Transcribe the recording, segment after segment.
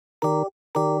Hi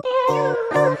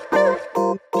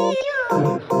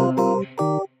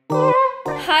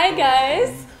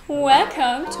guys!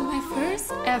 Welcome to my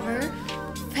first ever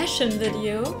fashion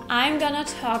video. I'm gonna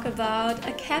talk about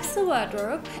a capsule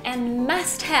wardrobe and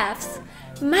must-haves.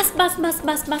 Must-haves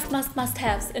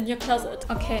in your closet.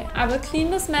 Okay, I will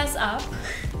clean this mess up.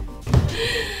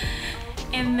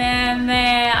 And then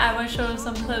I will show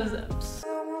some close-ups.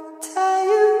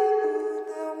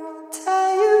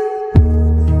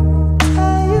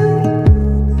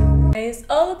 It's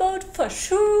all about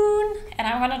fashion, and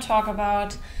I'm gonna talk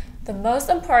about the most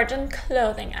important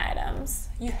clothing items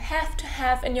you have to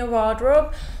have in your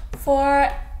wardrobe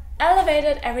for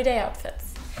elevated everyday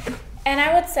outfits. And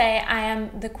I would say I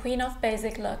am the queen of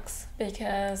basic looks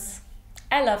because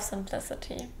I love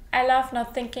simplicity. I love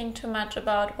not thinking too much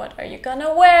about what are you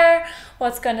gonna wear,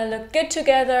 what's gonna look good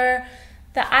together.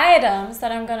 The items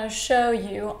that I'm gonna show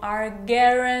you are a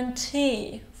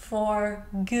guarantee for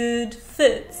good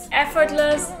fits.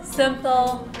 Effortless,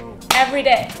 simple,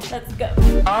 everyday. Let's go.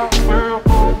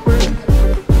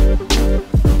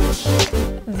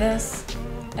 This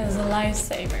is a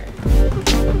lifesaver.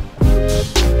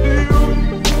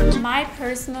 My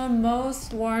personal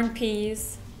most worn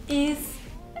piece is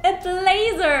a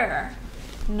blazer.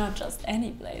 Not just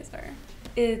any blazer.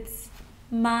 It's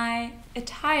my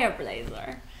attire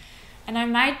blazer. And I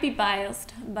might be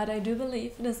biased, but I do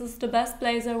believe this is the best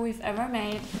blazer we've ever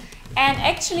made. And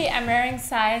actually I'm wearing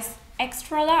size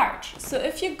extra large. So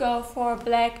if you go for a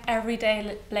black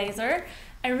everyday blazer,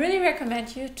 I really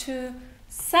recommend you to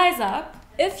size up.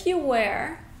 If you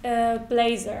wear a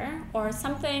blazer or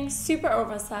something super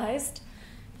oversized,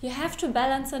 you have to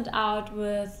balance it out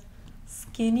with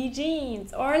skinny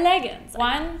jeans or leggings.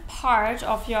 One part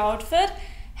of your outfit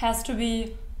has to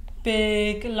be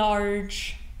big,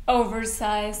 large,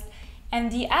 oversized,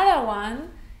 and the other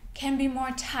one can be more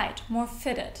tight, more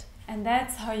fitted, and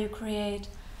that's how you create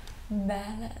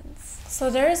balance.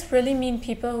 So there's really mean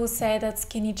people who say that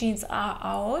skinny jeans are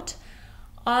out.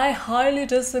 I highly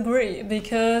disagree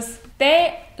because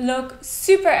they look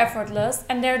super effortless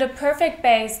and they're the perfect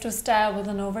base to style with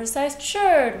an oversized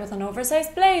shirt, with an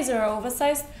oversized blazer,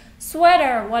 oversized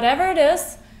sweater, whatever it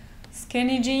is.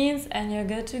 Skinny jeans and you're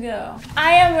good to go.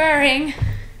 I am wearing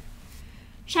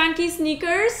chunky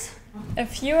sneakers.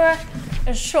 If you're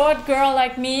a short girl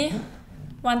like me,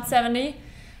 170,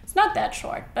 it's not that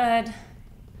short, but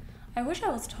I wish I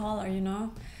was taller, you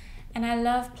know. And I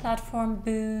love platform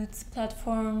boots,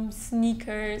 platform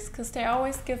sneakers, because they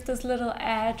always give this little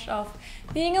edge of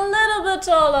being a little bit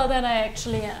taller than I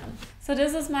actually am. So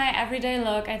this is my everyday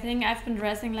look. I think I've been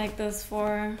dressing like this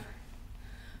for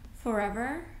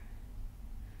forever.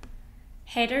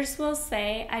 Haters will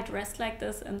say I dressed like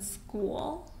this in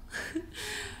school,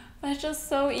 but it's just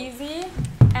so easy.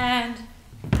 And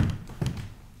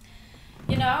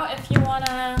you know, if you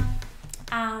wanna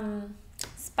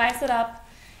spice it up,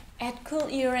 add cool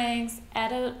earrings,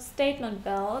 add a statement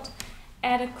belt,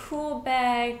 add a cool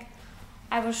bag.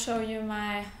 I will show you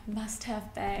my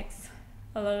must-have bags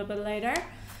a little bit later.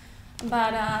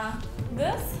 But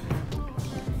this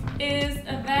is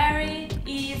a very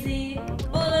easy,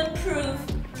 bulletproof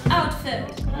outfit.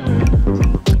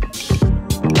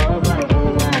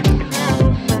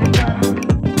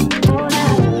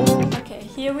 Okay,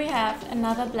 here we have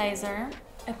another blazer,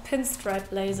 a pinstripe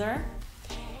blazer.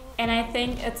 And I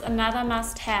think it's another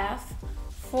must-have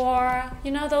for,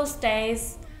 you know, those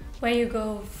days where you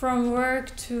go from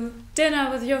work to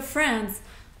dinner with your friends,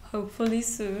 hopefully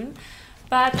soon.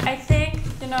 But I think,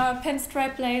 you know, a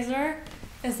pinstripe blazer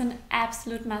is an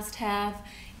absolute must-have.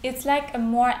 It's like a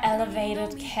more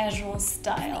elevated casual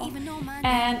style,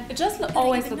 and it just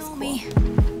always looks cool.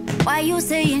 Why you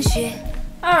saying shit?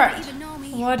 Alright,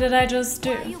 what did I just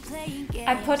do?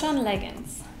 I put on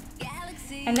leggings.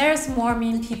 And there's more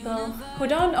mean people who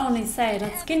don't only say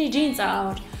that skinny jeans are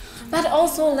out, but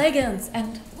also leggings,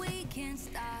 and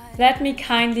let me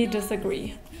kindly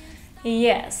disagree.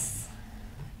 Yes,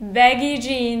 baggy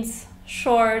jeans,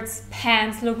 shorts,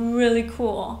 pants look really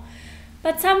cool,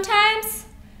 but sometimes,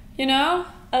 you know,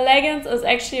 a leggings is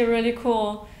actually really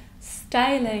cool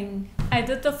styling. I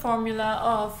did the formula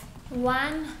of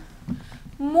one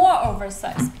more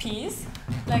oversized piece,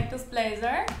 like this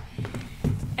blazer,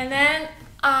 and then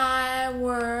I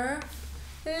wore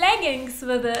leggings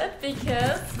with it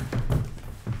because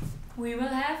we will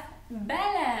have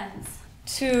balance.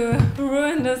 To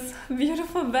ruin this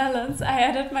beautiful balance, I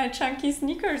added my chunky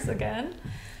sneakers again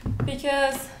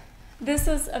because this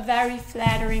is a very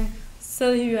flattering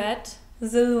silhouette,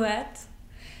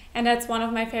 and that's one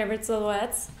of my favorite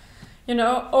silhouettes. You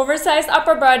know, oversized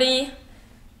upper body,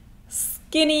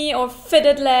 skinny or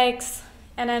fitted legs,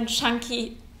 and then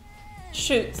chunky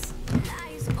shoes.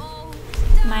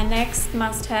 My next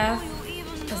must-have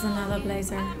is another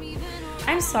blazer.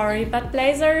 I'm sorry, but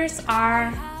blazers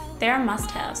they're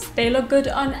must-haves. They look good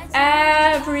on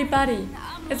everybody.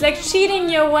 It's like cheating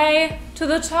your way to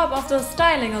the top of the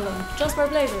styling alone, just for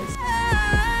blazers.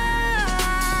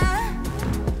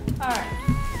 Alright.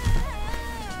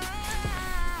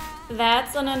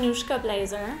 That's a nanushka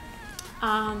blazer.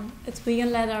 It's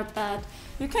vegan leather, but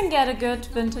you can get a good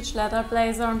vintage leather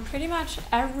blazer on pretty much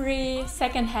every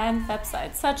second-hand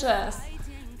website, such as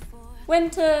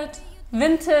Vinted,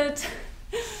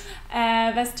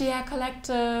 Vestiaire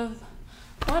Collective.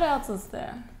 What else is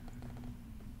there?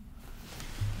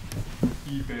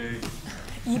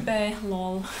 eBay,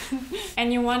 lol.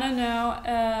 And you wanna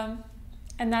know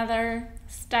another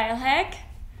style hack?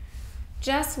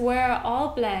 Just wear all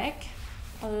black,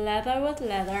 leather with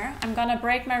leather. I'm gonna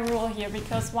break my rule here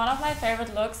because one of my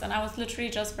favorite looks, and I was literally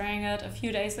just wearing it a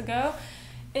few days ago,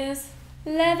 is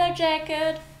leather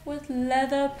jacket with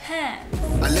leather pants.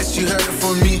 Unless you heard it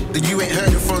from me, then you ain't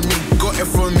heard it from me. Got it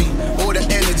from me, all the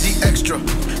energy extra.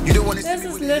 You don't want to. This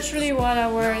is literally what I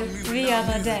wore the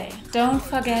other day. Don't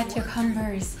forget your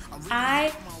Converse.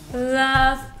 I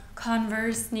love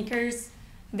Converse sneakers.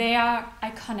 They are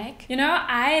iconic. You know,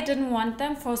 I didn't want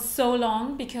them for so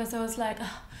long because I was like,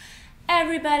 oh,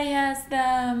 everybody has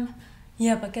them.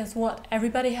 Yeah, but guess what?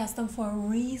 Everybody has them for a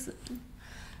reason.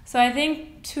 So I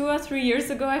think 2 or 3 years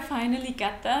ago I finally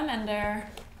got them, and they're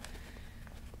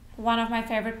one of my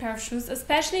favorite pair of shoes,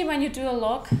 especially when you do a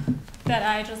look that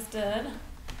I just did.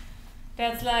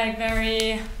 That's like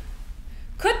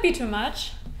could be too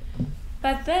much,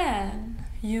 but then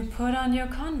you put on your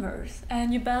Converse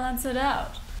and you balance it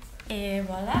out. Et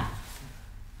voila.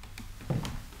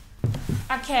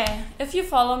 Okay, if you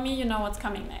follow me, you know what's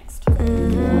coming next.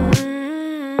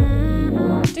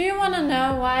 Do you want to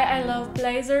know why I love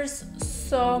blazers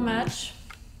so much?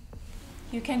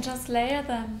 You can just layer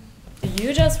them.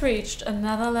 You just reached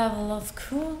another level of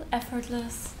cool,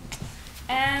 effortless,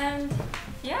 and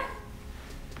yeah.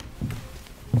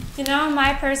 You know,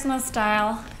 my personal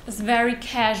style is very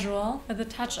casual with a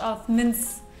touch of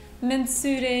mince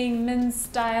suiting, mince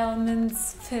style,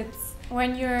 mince fits.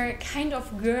 When you're kind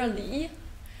of girly,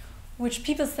 which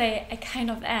people say I kind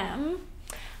of am,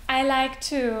 I like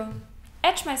to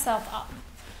edge myself up.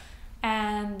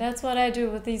 And that's what I do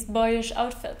with these boyish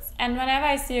outfits. And whenever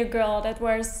I see a girl that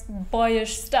wears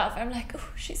boyish stuff, I'm like, oh,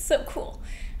 she's so cool.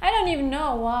 I don't even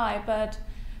know why, but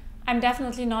I'm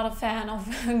definitely not a fan of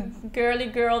girly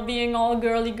girl being all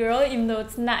girly girl, even though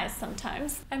it's nice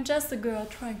sometimes. I'm just a girl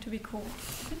trying to be cool.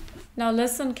 Now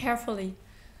listen carefully.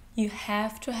 You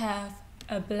have to have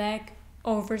a black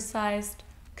oversized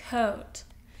coat.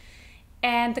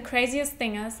 And the craziest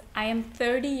thing is, I am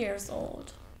 30 years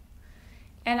old.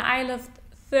 And I lived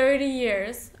 30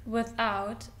 years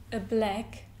without a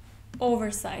black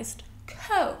oversized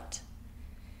coat.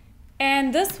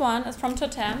 And this one is from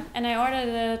Totême, and I ordered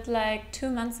it like 2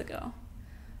 months ago.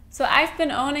 So I've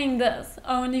been owning this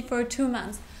only for 2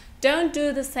 months. Don't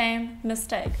do the same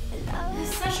mistake.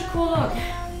 It's such a cool look.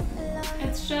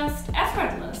 It's just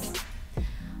effortless.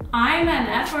 I'm an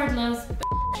effortless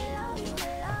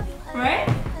right?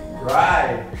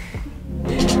 Right.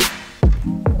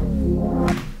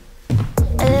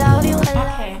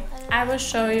 Okay, I will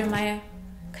show you my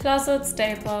closet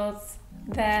staples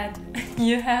that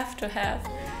you have to have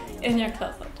in your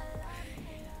closet.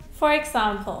 For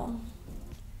example,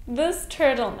 this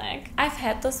turtleneck. I've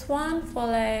had this one for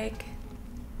like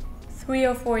 3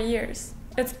 or 4 years.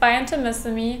 It's by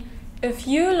Intimissimi. If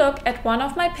you look at one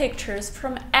of my pictures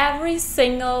from every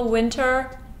single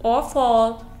winter or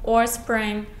fall or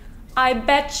spring, I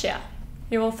betcha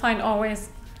you will find always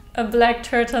a black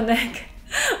turtleneck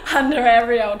under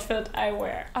every outfit I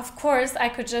wear. Of course, I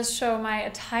could just show my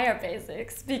attire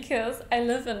basics because I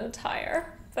live in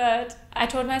attire. But I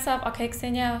told myself, okay,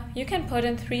 Xenia, you can put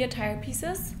in 3 attire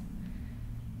pieces.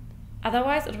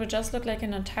 Otherwise, it would just look like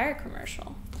an attire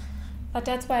commercial. But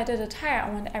that's why I did attire. I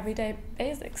want everyday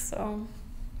basics. So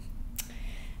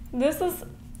this is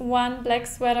one black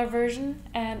sweater version,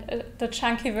 and the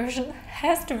chunky version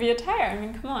has to be attire. I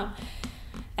mean, come on.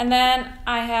 And then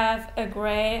I have a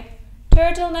gray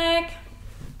turtleneck.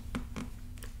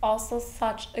 Also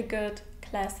such a good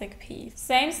classic piece.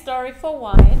 Same story for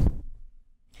white.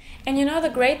 And you know, the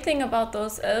great thing about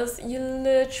those is you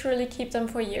literally keep them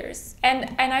for years. And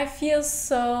I feel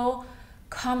so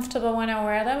comfortable when I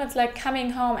wear them. It's like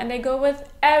coming home, and they go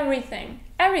with everything.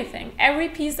 Everything. Every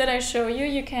piece that I show you,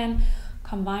 you can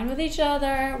combine with each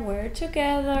other, wear it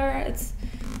together. It's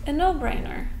a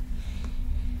no-brainer.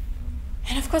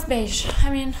 And of course beige. I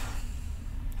mean,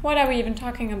 what are we even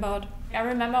talking about? I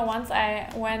remember once I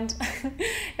went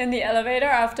in the elevator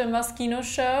after a Moschino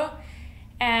show,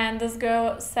 and this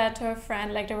girl said to her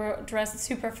friend, like they were dressed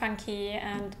super funky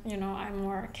and you know, I'm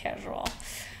more casual.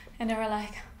 And they were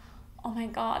like, oh my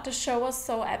god, the show was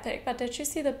so epic, but did you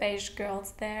see the beige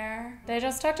girls there? They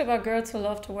just talked about girls who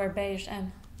love to wear beige,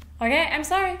 and okay, I'm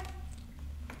sorry.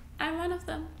 I'm one of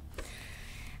them.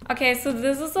 Okay, so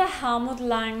this is a Helmut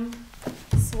Lang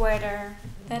sweater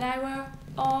that I wear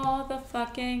all the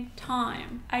fucking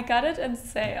time. I got it in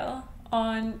sale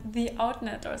on the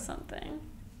Outnet or something.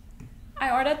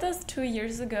 I ordered this 2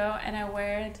 years ago and I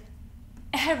wear it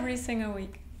every single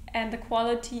week. And the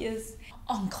quality is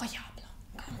incroyable.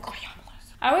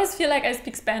 I always feel like I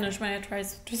speak Spanish when I try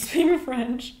to speak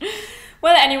French.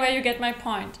 Well, anyway, you get my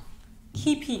point.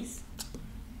 Key piece.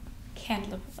 Can't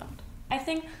live without. I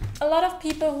think a lot of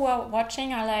people who are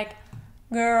watching are like,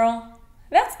 girl,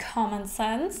 that's common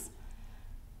sense.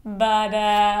 But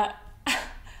I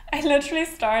literally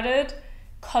started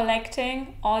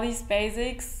collecting all these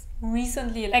basics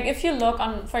recently. Like if you look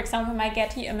on, for example, my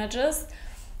Getty images,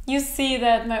 you see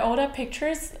that my older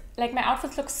pictures, like my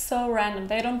outfits look so random.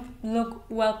 They don't look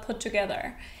well put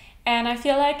together. And I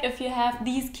feel like if you have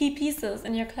these key pieces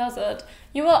in your closet,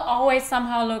 you will always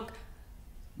somehow look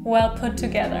well put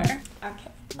together.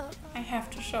 Okay, I have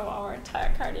to show our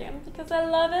attire cardigan because I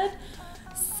love it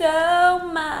so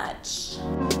much.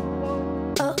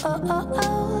 Oh, oh, oh,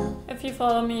 oh. If you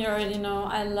follow me, you already know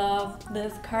I love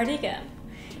this cardigan.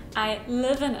 I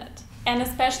live in it. And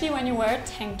especially when you wear a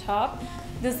tank top.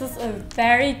 This is a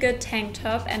very good tank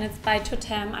top and it's by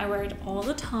Totême. I wear it all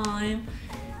the time.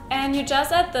 And you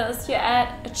just add this, you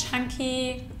add a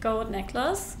chunky gold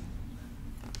necklace.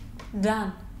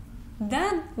 Done.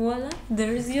 Done. Voila,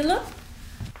 there's your look.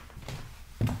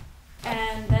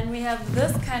 And then we have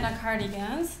this kind of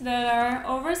cardigans that are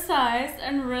oversized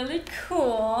and really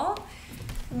cool.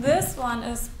 This one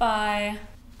is by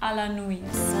Alanui.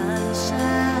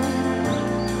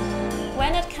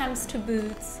 When it comes to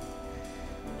boots,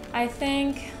 I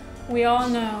think we all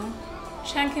know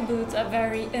chunky boots are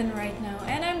very in right now,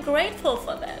 and I'm grateful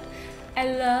for that. I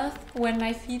love when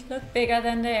my feet look bigger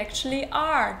than they actually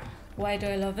are. Why do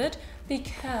I love it?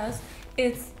 Because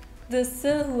it's the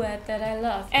silhouette that I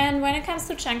love. And when it comes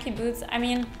to chunky boots, I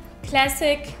mean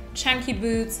classic chunky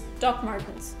boots, Doc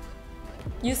Martens.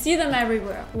 You see them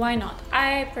everywhere, why not?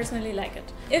 I personally like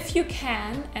it. If you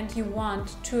can and you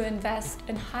want to invest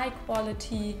in high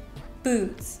quality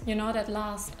boots, you know, that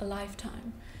last a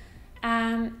lifetime,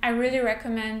 I really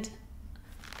recommend,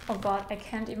 oh god, I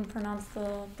can't even pronounce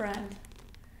the brand.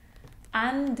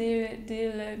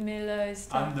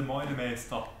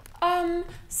 Demeulemeester.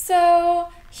 So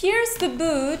here's the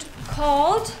boot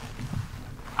called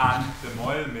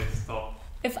Demeulemeester.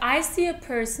 If I see a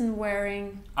person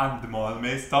wearing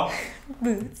Demeulemeester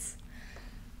boots,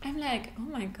 I'm like, oh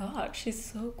my god, she's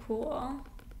so cool.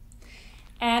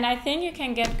 And I think you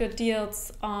can get good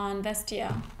deals on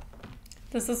Vestia.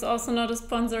 This is also not a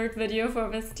sponsored video for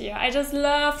Vestia. I just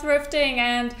love thrifting,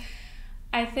 and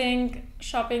I think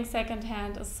shopping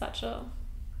secondhand is such a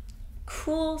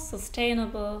cool,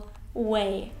 sustainable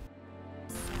way.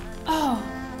 Oh,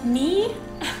 me?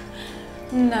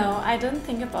 No, I didn't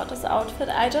think about this outfit.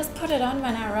 I just put it on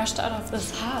when I rushed out of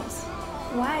this house.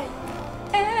 Why?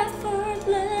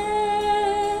 Effortless.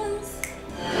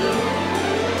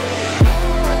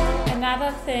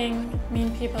 Another thing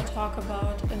mean people talk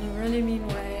about in a really mean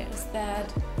way is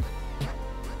that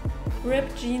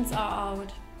ripped jeans are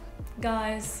out.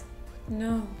 Guys,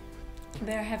 no,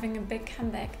 they're having a big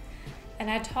comeback.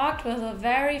 And I talked with a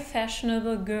very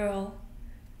fashionable girl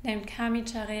named Cami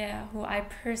Charea, who I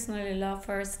personally love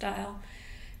for her style.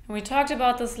 And we talked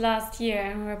about this last year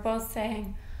and we were both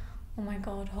saying, oh my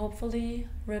god, hopefully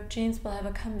ripped jeans will have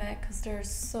a comeback because they're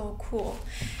so cool.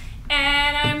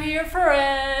 And I'm here for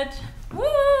it.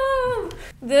 Woo!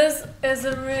 This is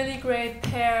a really great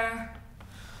pair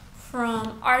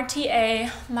from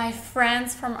RTA. My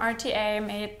friends from RTA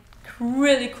made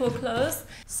really cool clothes.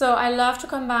 So I love to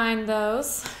combine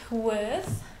those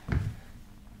with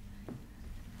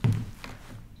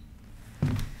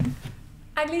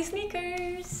ugly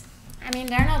sneakers. I mean,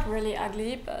 they're not really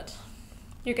ugly, but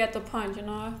you get the point, you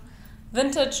know?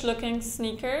 Vintage looking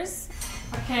sneakers.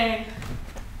 Okay.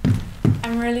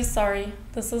 I'm really sorry.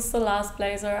 This is the last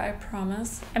blazer, I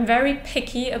promise. I'm very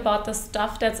picky about the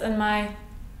stuff that's in my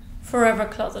forever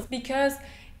closet because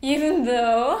even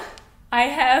though I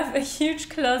have a huge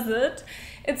closet,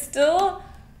 it's still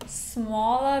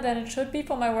smaller than it should be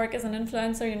for my work as an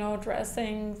influencer, you know,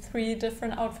 dressing 3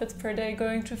 different outfits per day,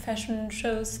 going to fashion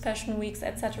shows, fashion weeks,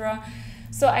 etc.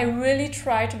 So I really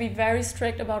try to be very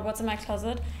strict about what's in my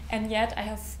closet, and yet I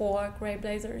have 4 gray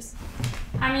blazers.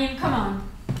 I mean, come on.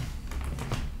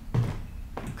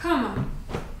 Come on.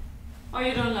 Oh,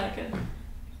 you don't like it?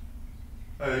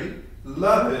 I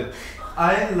love it.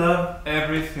 I love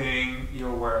everything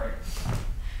you're wearing.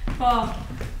 Well,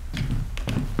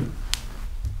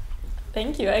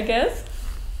 thank you, I guess.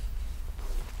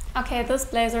 Okay, this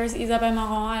blazer is Isabel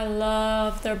Marant. I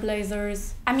love their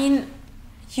blazers. I mean,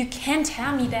 you can't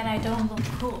tell me that I don't look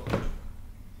cool.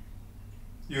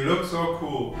 You look so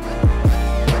cool.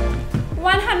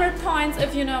 100 points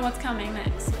if you know what's coming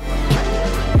next.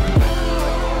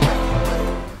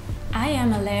 I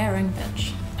am a layering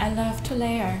bitch. I love to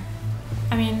layer.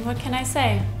 I mean, what can I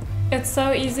say? It's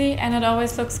so easy and it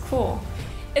always looks cool.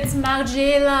 It's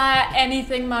margiela.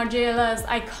 Anything margiela is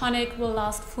iconic, will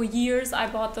last for years. I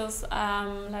bought this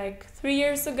like 3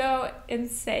 years ago in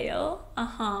sale.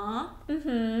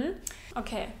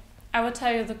 Okay, I will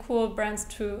tell you the cool brands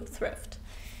to thrift.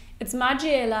 It's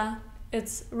Margiela,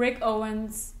 it's Rick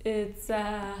Owens, it's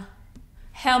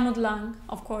Helmut Lang,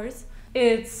 of course.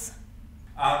 It's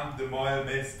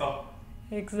demeulemeester.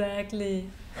 Exactly.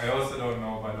 I also don't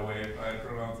know, by the way, if I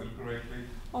pronounce it correctly.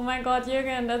 Oh my god,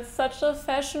 Jürgen, that's such a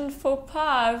fashion faux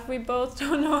pas if we both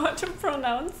don't know how to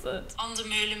pronounce it.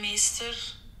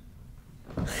 Demeulemeester.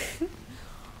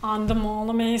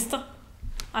 Demeulemeester.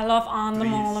 I love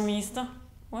demeulemeester.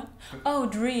 What? Oh,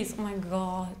 Dries. Oh my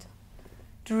god.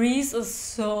 Dries is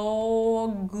so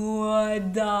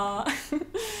good. Oh,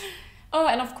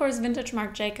 and of course, vintage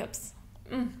Marc Jacobs.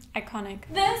 Iconic.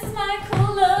 This is my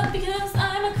cool look because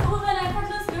I'm a cool and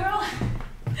effortless girl.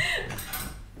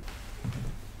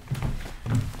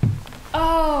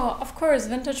 Oh, of course,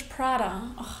 vintage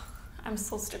Prada. Oh, I'm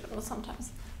so stupid with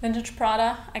sometimes. Vintage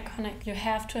Prada, iconic. You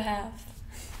have to have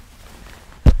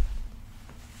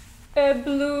a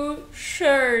blue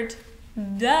shirt.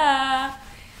 Duh.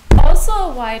 Also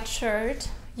a white shirt.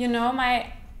 You know,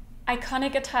 my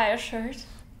iconic attire shirt.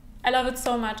 I love it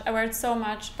so much. I wear it so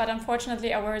much, but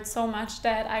unfortunately I wear it so much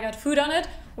that I got food on it.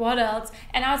 What else?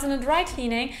 And I was in a dry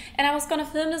cleaning and I was gonna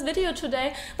film this video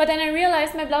today, but then I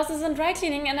realized my blouse is in dry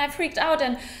cleaning and I freaked out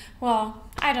and, well,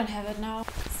 I don't have it now.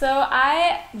 So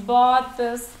I bought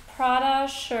this Prada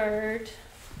shirt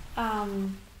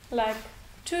like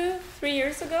 2-3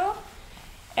 years ago,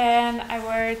 and I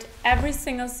wear it every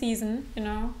single season, you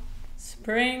know.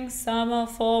 Spring, summer,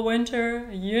 fall, winter,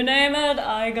 you name it,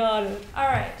 I got it. All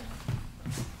right.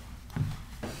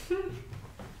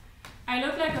 I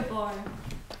look like a boy,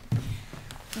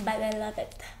 but I love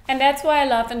it. And that's why I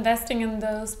love investing in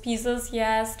those pieces.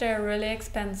 Yes, they're really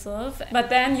expensive, but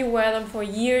then you wear them for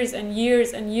years and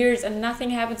years and years and nothing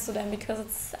happens to them because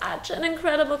it's such an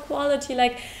incredible quality.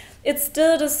 Like, it's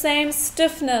still the same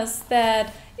stiffness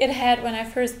that it had when I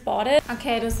first bought it.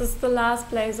 Okay, this is the last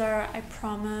blazer, I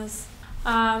promise.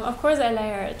 Of course I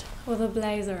layer it with a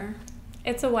blazer.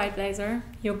 It's a white blazer.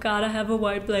 You gotta have a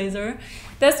white blazer.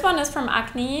 This one is from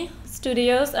Acne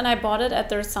Studios and I bought it at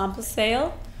their sample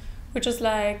sale, which is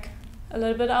like a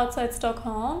little bit outside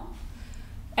Stockholm.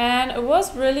 And it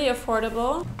was really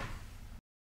affordable.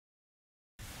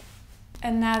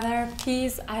 Another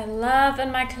piece I love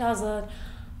in my closet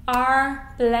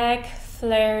are black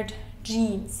flared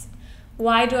jeans.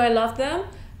 Why do I love them?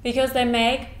 Because they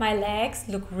make my legs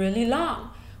look really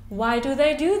long. Why do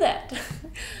they do that?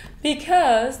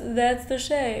 Because that's the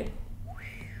shape.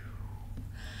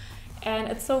 And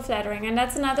it's so flattering. And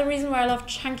that's another reason why I love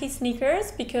chunky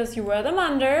sneakers, because you wear them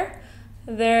under,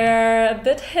 they're a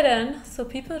bit hidden, so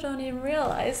people don't even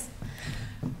realize.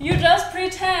 You just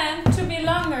pretend to be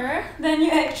longer than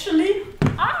you actually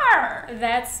are.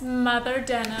 That's mother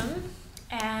denim.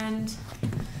 And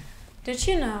did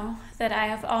you know that I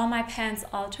have all my pants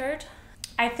altered?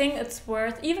 I think it's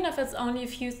worth, even if it's only a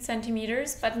few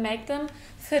centimeters, but make them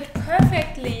fit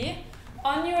perfectly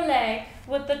on your leg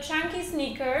with the chunky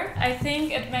sneaker. I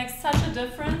think it makes such a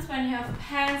difference when you have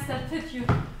pants that fit you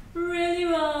really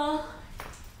well.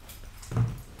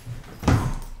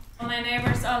 My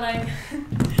neighbors are like,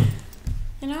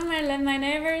 you know, my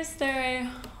neighbors, they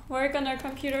work on their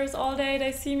computers all day.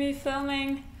 They see me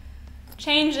filming,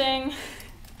 changing,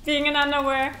 being in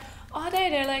underwear all day.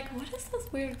 They're like, what is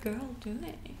this weird girl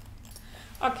doing?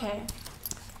 Okay,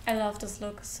 I love this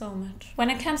look so much. When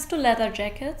it comes to leather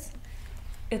jackets,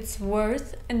 it's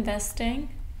worth investing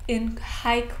in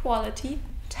high quality,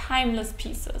 timeless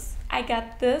pieces. I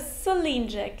got this Celine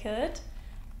jacket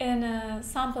in a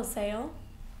sample sale.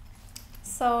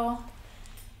 So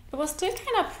it was still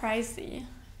kind of pricey,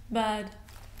 but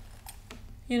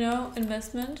you know,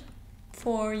 investment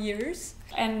for years.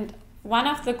 And One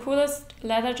of the coolest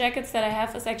leather jackets that I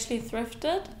have is actually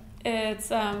thrifted. It's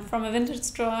from a vintage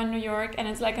store in New York, and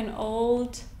it's like an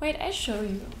old... Wait, I show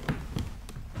you.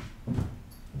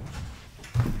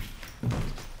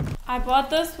 I bought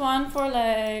this one for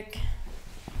like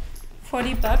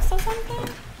 40 bucks or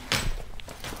something.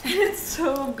 And it's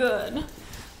so good.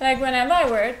 Like whenever I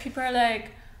wear it, people are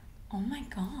like, oh my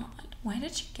god, why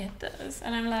did you get this?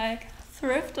 And I'm like,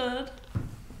 thrifted.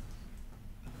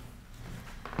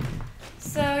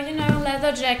 So, you know,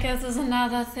 leather jackets is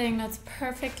another thing that's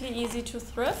perfectly easy to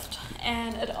thrift,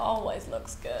 and it always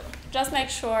looks good. Just make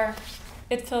sure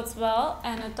it fits well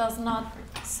and it does not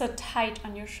sit tight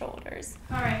on your shoulders.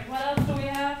 All right, what else do we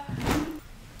have?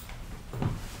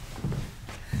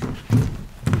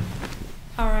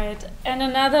 All right, and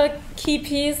another key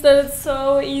piece that is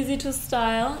so easy to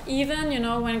style, even, you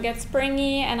know, when it gets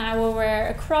springy and I will wear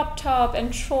a crop top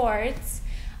and shorts,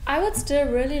 I would still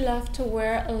really love to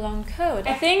wear a long coat.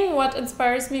 I think what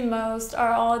inspires me most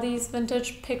are all these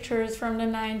vintage pictures from the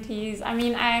 90s. I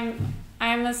mean,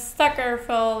 I'm a sucker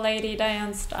for Lady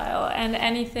Diane style and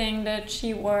anything that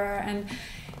she wore, and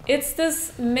it's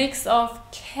this mix of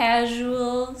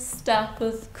casual stuff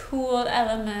with cool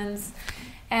elements,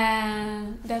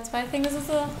 and that's why I think this is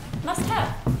a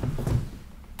must-have.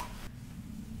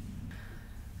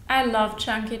 I love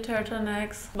chunky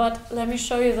turtlenecks, but let me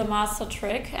show you the master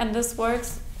trick, and this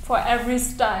works for every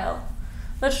style.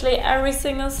 Literally every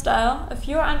single style. If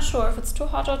you're unsure if it's too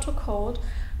hot or too cold,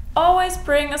 always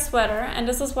bring a sweater, and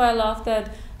this is why I love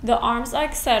that the arms are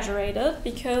exaggerated,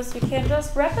 because you can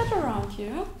just wrap it around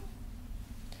you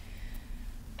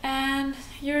and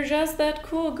you're just that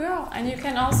cool girl. And you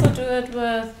can also do it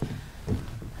with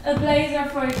a blazer,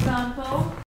 for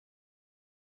example.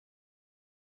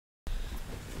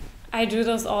 I do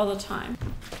this all the time.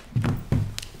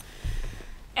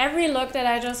 Every look that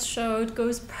I just showed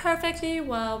goes perfectly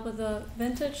well with a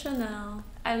vintage Chanel.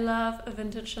 I love a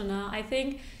vintage Chanel. I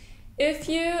think if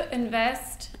you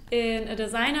invest in a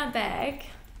designer bag,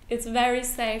 it's very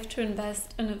safe to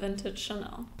invest in a vintage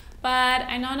Chanel. But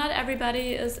I know not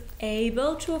everybody is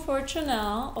able to afford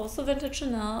Chanel. Also, vintage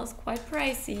Chanel is quite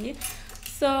pricey.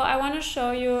 So I want to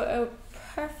show you a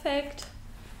perfect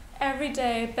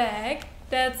everyday bag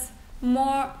that's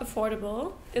more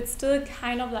affordable. It's still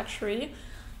kind of luxury.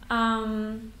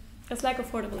 It's like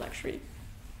affordable luxury.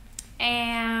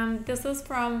 And this is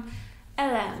from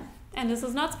LM. And this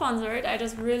is not sponsored. I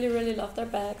just really love their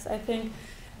bags. I think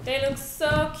they look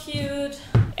so cute.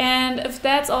 And if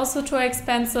that's also too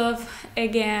expensive,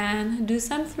 again, do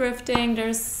some thrifting.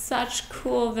 There's such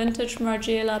cool vintage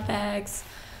Margiela bags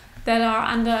that are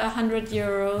under 100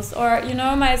 euros. Or, you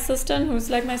know, my assistant, who's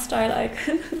like my style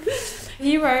icon,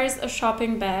 he wears a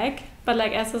shopping bag, but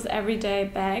like as his everyday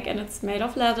bag, and it's made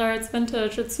of leather, it's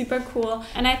vintage, it's super cool.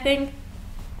 And I think,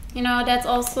 you know, that's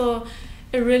also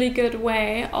a really good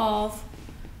way of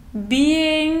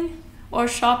being or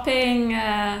shopping,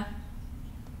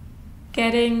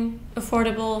 getting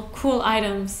affordable, cool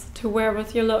items to wear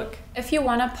with your look. If you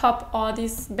want to pop all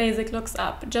these basic looks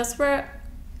up, just wear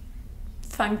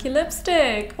funky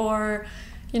lipstick, or,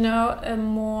 you know, a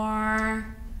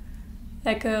more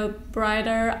like a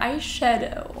brighter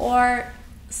eyeshadow, or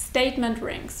statement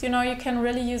rings. You know, you can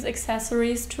really use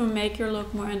accessories to make your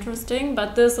look more interesting,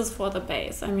 but this is for the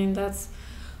base. I mean, that's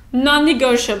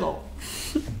non-negotiable.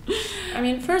 I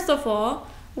mean, first of all,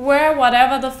 wear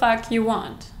whatever the fuck you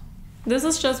want. This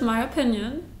is just my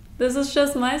opinion. This is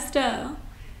just my style.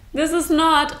 This is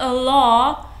not a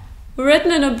law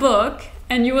written in a book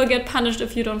and you will get punished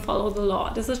if you don't follow the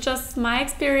law. This is just my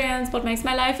experience, what makes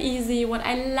my life easy, what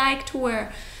I like to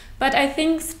wear. But I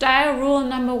think style rule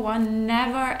number one,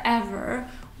 never ever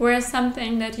wear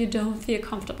something that you don't feel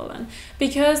comfortable in.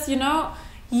 Because, you know,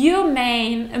 your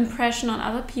main impression on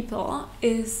other people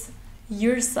is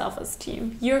your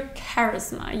self-esteem, your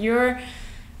charisma, your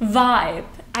vibe.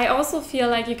 I also feel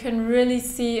like you can really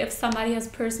see if somebody has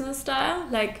personal style,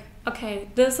 like, okay,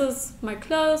 this is my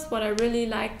clothes, what I really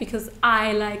like because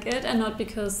I like it and not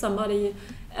because somebody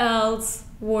else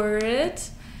wore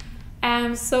it.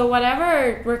 And so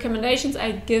whatever recommendations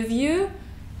I give you,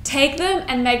 take them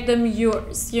and make them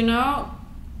yours, you know?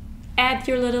 Add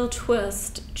your little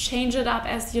twist, change it up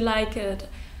as you like it.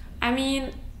 I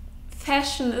mean,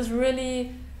 fashion is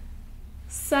really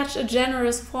such a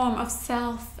generous form of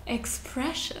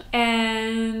self-expression.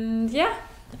 And yeah,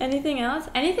 anything else?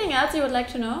 Anything else you would like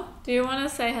to know? Do you want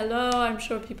to say hello? I'm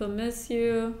sure people miss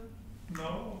you.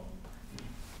 No.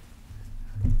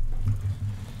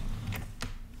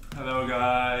 Hello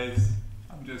guys,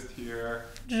 I'm just here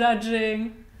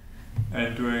Judging.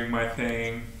 and doing my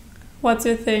thing. What's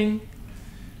your thing?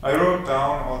 I wrote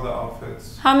down all the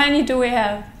outfits. How many do we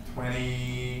have?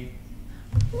 20.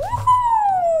 Woo!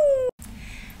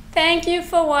 Thank you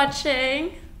for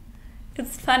watching.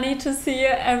 It's funny to see you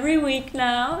every week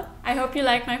now. I hope you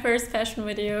liked my first fashion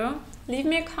video. Leave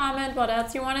me a comment what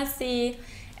else you want to see.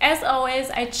 As always,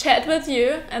 I chat with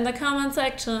you in the comment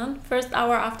section, first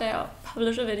hour after I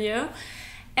publish a video.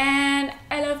 And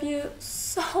I love you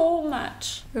so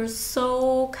much. You're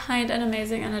so kind and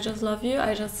amazing, and I just love you.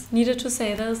 I just needed to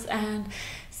say this, and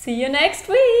see you next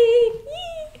week.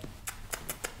 Yee!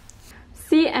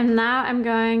 See, and now I'm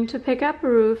going to pick up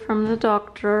Rue from the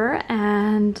doctor,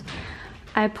 and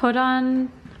I put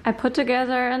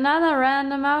together another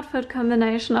random outfit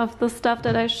combination of the stuff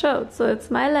that I showed. So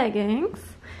it's my leggings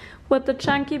with the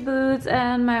chunky boots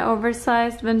and my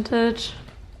oversized vintage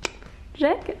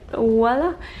jacket.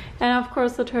 Voila! And of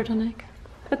course the turtleneck.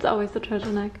 It's always the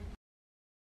turtleneck.